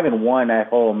 5-1 at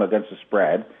home against the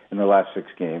spread in their last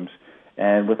 6 games,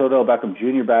 And with Odell Beckham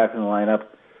Jr. back in the lineup,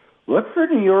 look for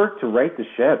New York to right the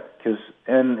ship.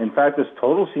 And in fact, this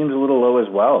total seems a little low as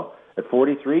well. At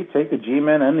 43, take the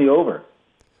G-Men and the over.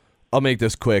 I'll make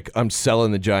this quick. I'm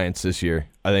selling the Giants this year.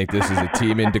 I think this is a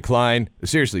team in decline.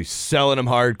 Seriously, selling them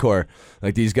hardcore.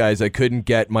 Like these guys, I couldn't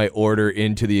get my order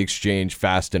into the exchange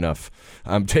fast enough.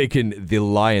 I'm taking the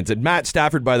Lions. And Matt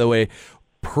Stafford, by the way,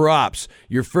 props.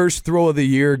 Your first throw of the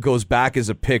year goes back as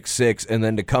a pick six, and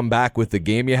then to come back with the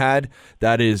game you had,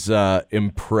 that is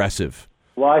impressive.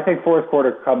 Well, I think fourth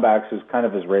quarter comebacks is kind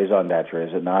of his raison d'etre,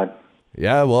 is it not?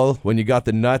 Yeah, well, when you got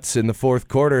the nuts in the fourth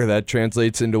quarter, that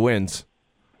translates into wins.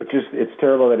 It's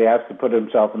terrible that he has to put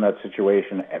himself in that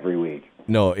situation every week.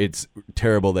 No, it's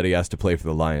terrible that he has to play for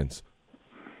the Lions.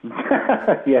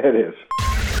 Yeah, it is.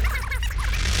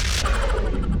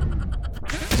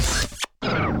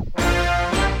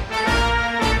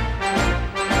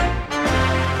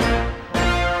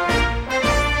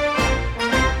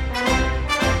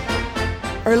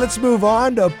 All right, let's move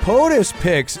on to POTUS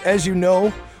picks. As you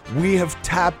know, we have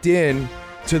tapped in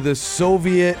to the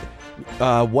Soviet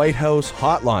White House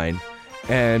hotline,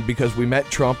 and because we met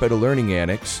Trump at a learning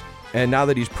annex, and now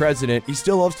that he's president, he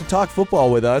still loves to talk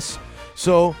football with us.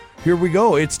 So here we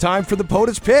go. It's time for the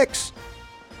POTUS picks.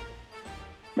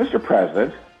 Mr.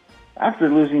 President, after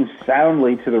losing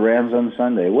soundly to the Rams on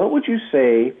Sunday, what would you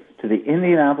say to the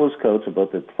Indianapolis Colts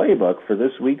about their playbook for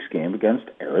this week's game against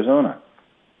Arizona?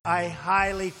 I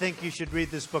highly think you should read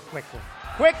this book quickly.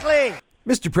 Quickly!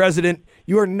 Mr. President,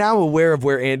 you are now aware of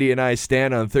where Andy and I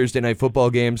stand on Thursday night football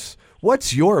games.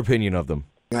 What's your opinion of them?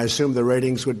 I assume the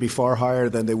ratings would be far higher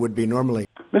than they would be normally.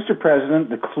 Mr. President,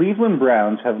 the Cleveland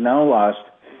Browns have now lost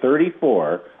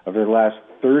 34 of their last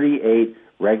 38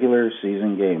 regular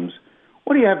season games.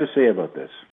 What do you have to say about this?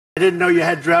 I didn't know you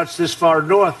had droughts this far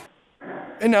north.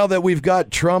 And now that we've got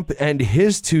Trump and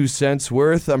his 2 cents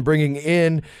worth, I'm bringing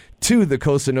in to the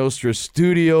Cosa Nostra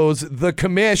studios the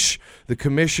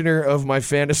commissioner of my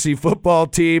fantasy football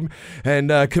team. And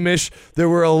Commish, there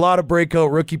were a lot of breakout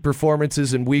rookie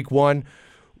performances in week 1.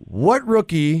 What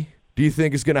rookie do you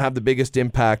think is going to have the biggest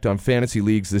impact on fantasy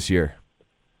leagues this year?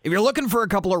 If you're looking for a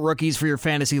couple of rookies for your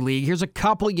fantasy league, here's a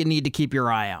couple you need to keep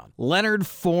your eye on. Leonard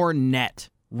Fournette,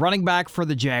 running back for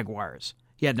the Jaguars.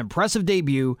 He had an impressive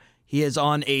debut. He is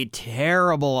on a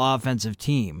terrible offensive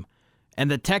team. And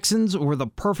the Texans were the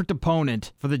perfect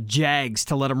opponent for the Jags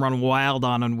to let him run wild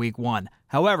on week 1.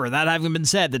 However, that having been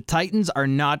said, the Titans are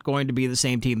not going to be the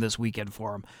same team this weekend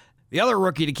for him. The other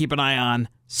rookie to keep an eye on,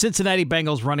 Cincinnati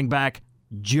Bengals running back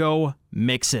Joe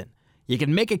Mixon. You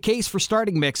can make a case for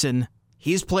starting Mixon.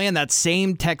 He's playing that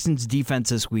same Texans defense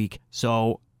this week,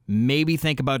 so maybe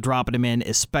think about dropping him in,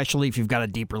 especially if you've got a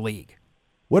deeper league.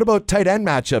 What about tight end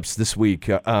matchups this week?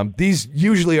 These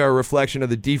usually are a reflection of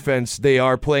the defense they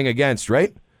are playing against,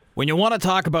 right? When you want to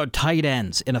talk about tight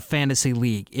ends in a fantasy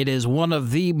league, it is one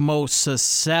of the most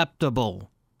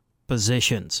susceptible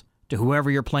positions to whoever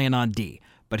you're playing on D.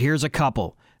 But here's a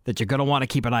couple that you're going to want to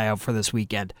keep an eye out for this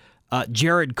weekend.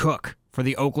 Jared Cook for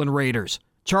the Oakland Raiders.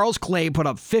 Charles Clay put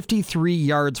up 53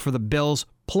 yards for the Bills,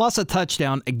 plus a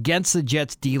touchdown against the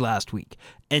Jets D last week.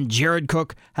 And Jared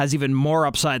Cook has even more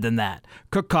upside than that.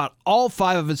 Cook caught all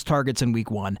 5 of his targets in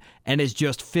week 1 and is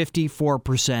just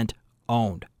 54%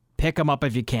 owned. Pick him up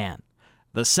if you can.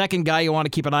 The second guy you want to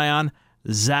keep an eye on,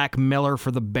 Zach Miller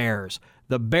for the Bears.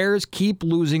 The Bears keep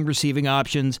losing receiving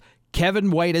options.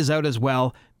 Kevin White is out as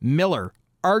well. Miller,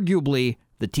 arguably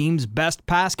the team's best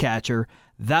pass catcher.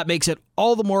 That makes it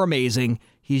all the more amazing.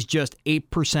 He's just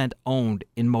 8% owned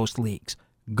in most leagues.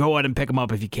 Go ahead and pick him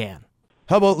up if you can.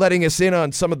 How about letting us in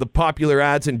on some of the popular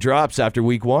adds and drops after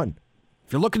week 1?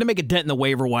 If you're looking to make a dent in the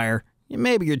waiver wire,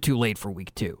 maybe you're too late for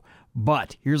week 2.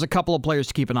 But here's a couple of players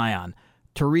to keep an eye on.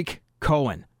 Tariq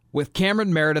Cohen. With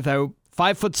Cameron Meredith out,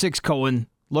 5'6" Cohen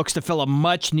looks to fill a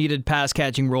much-needed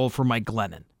pass-catching role for Mike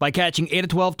Glennon. By catching 8 of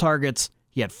 12 targets,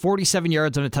 he had 47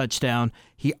 yards and a touchdown.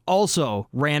 He also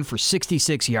ran for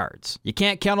 66 yards. You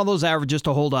can't count on those averages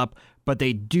to hold up, but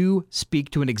they do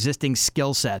speak to an existing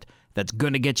skill set that's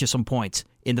going to get you some points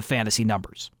in the fantasy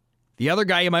numbers. The other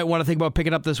guy you might want to think about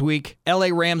picking up this week, LA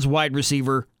Rams wide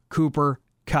receiver Cooper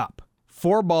Kupp.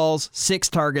 4 balls, 6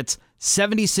 targets,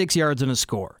 76 yards and a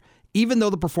score. Even though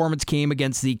the performance came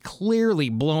against the clearly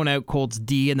blown-out Colts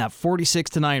D in that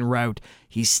 46-9 rout,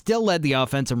 he still led the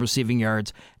offense in receiving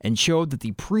yards and showed that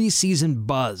the preseason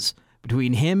buzz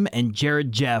between him and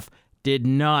Jared Jeff did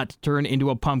not turn into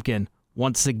a pumpkin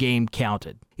once the game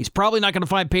counted. He's probably not going to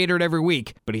find pay dirt every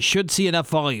week, but he should see enough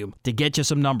volume to get you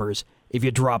some numbers if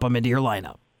you drop him into your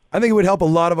lineup. I think it would help a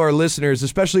lot of our listeners,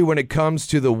 especially when it comes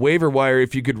to the waiver wire,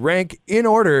 if you could rank in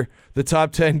order the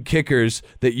top 10 kickers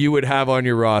that you would have on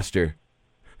your roster.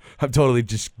 I'm totally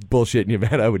just bullshitting you,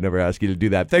 man. I would never ask you to do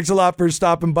that. Thanks a lot for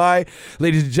stopping by.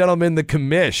 Ladies and gentlemen, the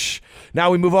commish. Now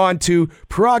we move on to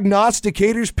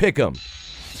Prognosticators Pick'em.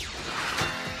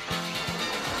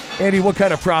 Andy, what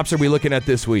kind of props are we looking at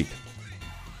this week?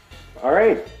 All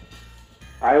right.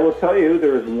 I will tell you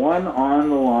there's one on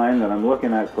the line that I'm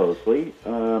looking at closely.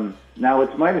 Now,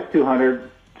 it's minus 200,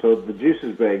 so the juice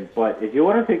is big. But if you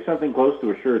want to take something close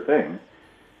to a sure thing,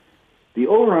 the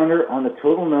over-under on the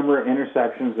total number of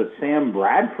interceptions that Sam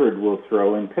Bradford will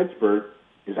throw in Pittsburgh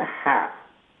is a half.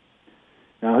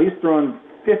 Now, he's thrown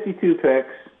 52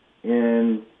 picks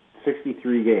in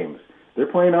 63 games.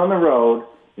 They're playing on the road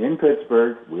in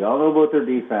Pittsburgh. We all know about their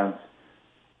defense.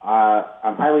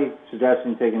 I'm highly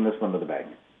suggesting taking this one to the bank.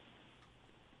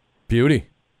 Beauty.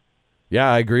 Yeah,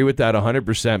 I agree with that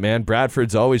 100%, man.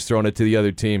 Bradford's always thrown it to the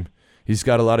other team. He's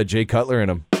got a lot of Jay Cutler in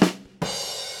him.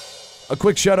 A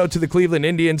quick shout-out to the Cleveland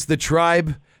Indians. The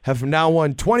Tribe have now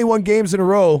won 21 games in a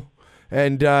row.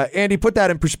 And, Andy, put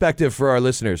that in perspective for our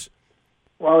listeners.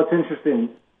 Well, it's interesting.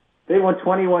 They won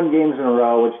 21 games in a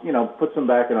row, which, puts them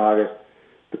back in August.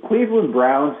 The Cleveland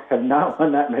Browns have not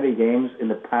won that many games in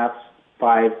the past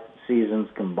 5 seasons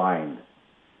combined.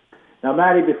 Now,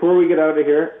 Matty, before we get out of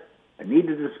here, I need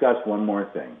to discuss one more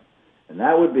thing, and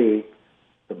that would be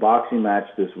the boxing match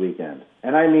this weekend.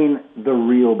 And I mean the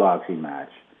real boxing match.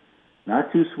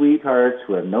 Not two sweethearts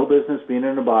who have no business being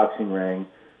in a boxing ring.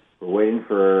 We're waiting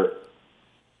for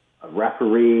a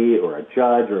referee or a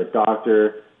judge or a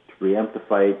doctor to preempt the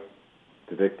fight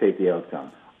to dictate the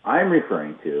outcome. I'm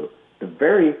referring to the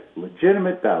very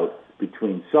legitimate bout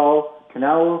between Saul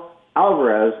Canelo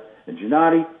Alvarez and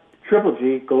Gennady Triple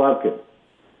G Golovkin.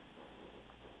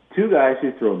 Two guys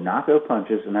who throw knockout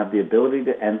punches and have the ability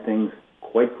to end things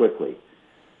quite quickly.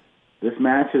 This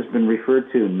match has been referred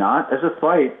to not as a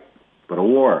fight, but a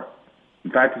war.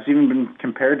 In fact, it's even been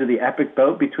compared to the epic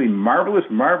bout between marvelous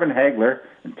Marvin Hagler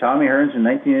and Tommy Hearns in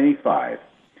 1985.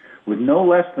 With no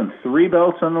less than 3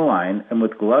 belts on the line, and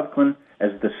with Golovkin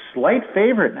as the slight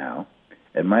favorite now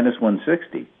at minus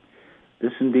 160,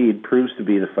 this indeed proves to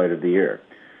be the fight of the year.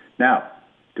 Now,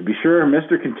 to be sure,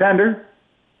 Mr. Contender,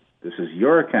 this is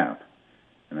your account,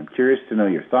 and I'm curious to know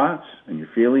your thoughts and your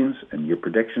feelings and your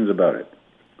predictions about it.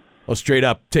 Well, straight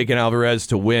up, taking Alvarez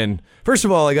to win. First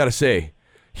of all, I got to say,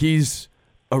 he's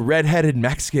a redheaded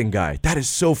Mexican guy. That is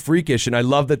so freakish, and I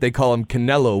love that they call him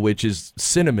Canelo, which is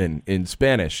cinnamon in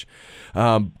Spanish.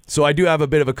 So I do have a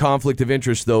bit of a conflict of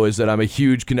interest, though, is that I'm a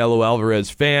huge Canelo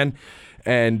Alvarez fan,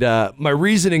 and my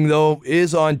reasoning, though,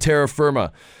 is on terra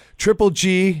firma. Triple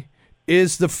G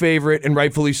is the favorite, and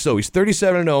rightfully so. He's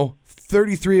 37-0,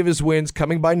 33 of his wins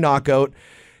coming by knockout.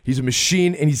 He's a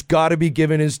machine, and he's got to be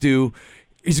given his due.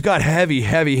 He's got heavy,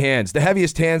 heavy hands. The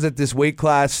heaviest hands at this weight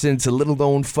class since a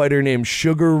little-known fighter named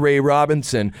Sugar Ray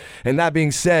Robinson. And that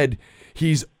being said,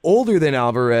 he's older than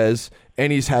Alvarez,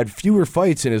 and he's had fewer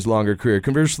fights in his longer career.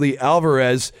 Conversely,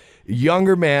 Alvarez,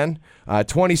 younger man,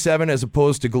 27 as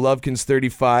opposed to Golovkin's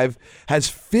 35, has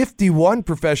 51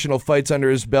 professional fights under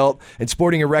his belt and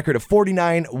sporting a record of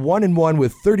 49, 1-1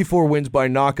 with 34 wins by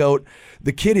knockout.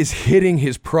 The kid is hitting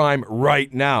his prime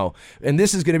right now, and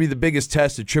this is going to be the biggest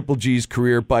test of Triple G's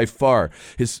career by far.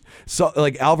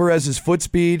 Alvarez's foot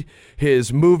speed,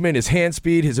 his movement, his hand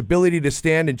speed, his ability to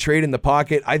stand and trade in the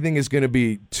pocket, I think is going to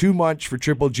be too much for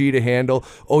Triple G to handle.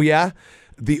 Oh yeah,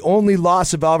 the only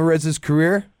loss of Alvarez's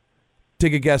career.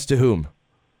 Take a guess to whom?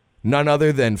 None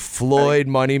other than Floyd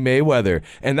Money Mayweather.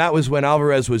 And that was when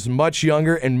Alvarez was much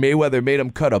younger and Mayweather made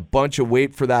him cut a bunch of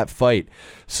weight for that fight.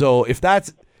 So if that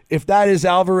is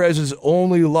Alvarez's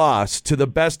only loss to the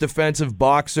best defensive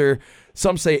boxer,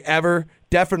 some say ever,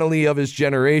 definitely of his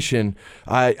generation,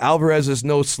 Alvarez is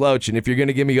no slouch. And if you're going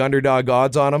to give me underdog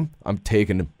odds on him, I'm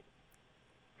taking him.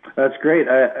 That's great.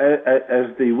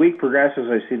 As the week progresses,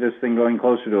 I see this thing going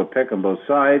closer to a pick on both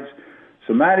sides.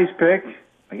 So Matty's pick,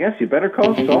 I guess you better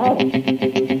call Saul.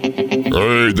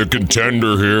 Hey, the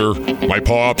Contender here. My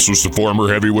pops was the former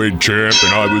heavyweight champ,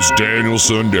 and I was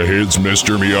Danielson to his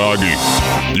Mr.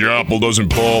 Miyagi. The apple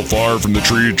doesn't fall far from the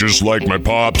tree, just like my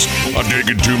pops. I've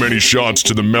taken too many shots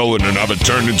to the melon and have a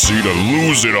tendency to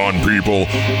lose it on people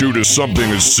due to something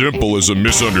as simple as a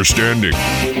misunderstanding.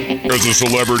 As a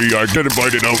celebrity, I get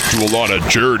invited out to a lot of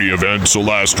charity events, so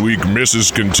last week,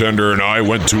 Mrs. Contender and I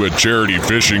went to a charity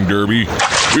fishing derby.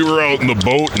 We were out in the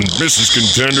boat, and Mrs.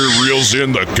 Contender reels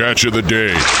in the catch of the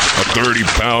day, a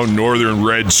 30-pound northern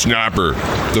red snapper.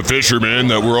 The fishermen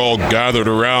that were all gathered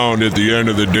around at the end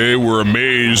of the day were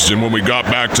amazed, and when we got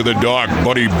back to the dock,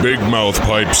 Buddy Big Mouth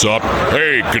pipes up,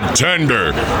 "Hey,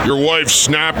 Contender, your wife's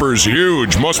snapper's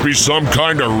huge, must be some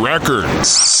kind of record."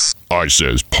 I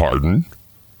says, "Pardon?"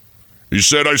 He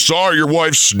said, I saw your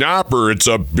wife's snapper. It's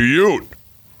a beaut.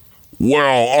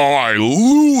 Well, I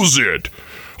lose it.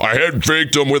 I head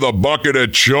faked him with a bucket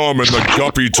of chum, and the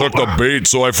guppy took the bait,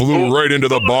 so I flew right into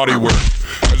the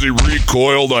bodywork. As he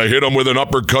recoiled, I hit him with an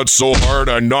uppercut so hard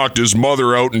I knocked his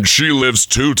mother out, and she lives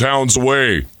 2 towns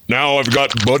away. Now I've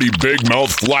got Buddy Big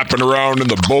Mouth flapping around in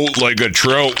the boat like a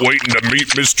trout waiting to meet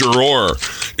Mr. Orr.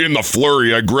 In the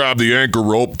flurry, I grab the anchor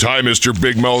rope, tie Mr.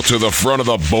 Big Mouth to the front of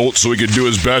the boat so he could do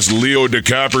his best Leo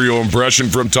DiCaprio impression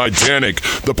from Titanic,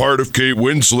 the part of Kate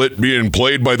Winslet being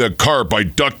played by the carp I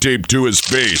duct taped to his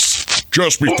face.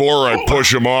 Just before I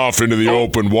push him off into the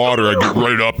open water, I get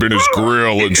right up in his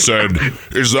grill and said,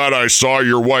 Is that I saw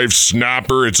your wife's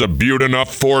snapper? It's a beaut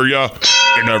enough for ya?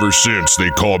 And ever since, they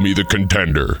call me the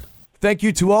Contender. Thank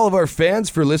you to all of our fans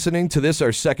for listening to this,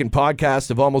 our second podcast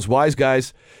of Almost Wise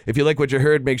Guys. If you like what you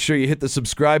heard, make sure you hit the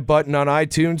subscribe button on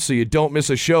iTunes so you don't miss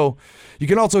a show. You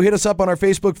can also hit us up on our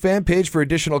Facebook fan page for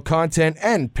additional content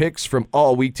and picks from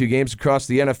all Week 2 games across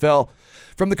the NFL.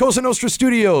 From the Cosa Nostra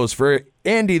Studios, for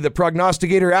Andy, the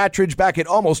prognosticator Attridge back at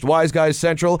Almost Wise Guys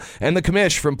Central, and the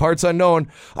commish from Parts Unknown,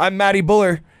 I'm Matty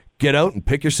Buller. Get out and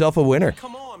pick yourself a winner.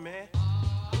 Come on, man.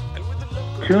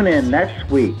 Tune in next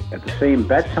week at the same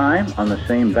bet time on the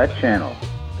same bet channel.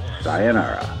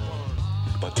 Sayonara.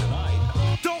 But tonight.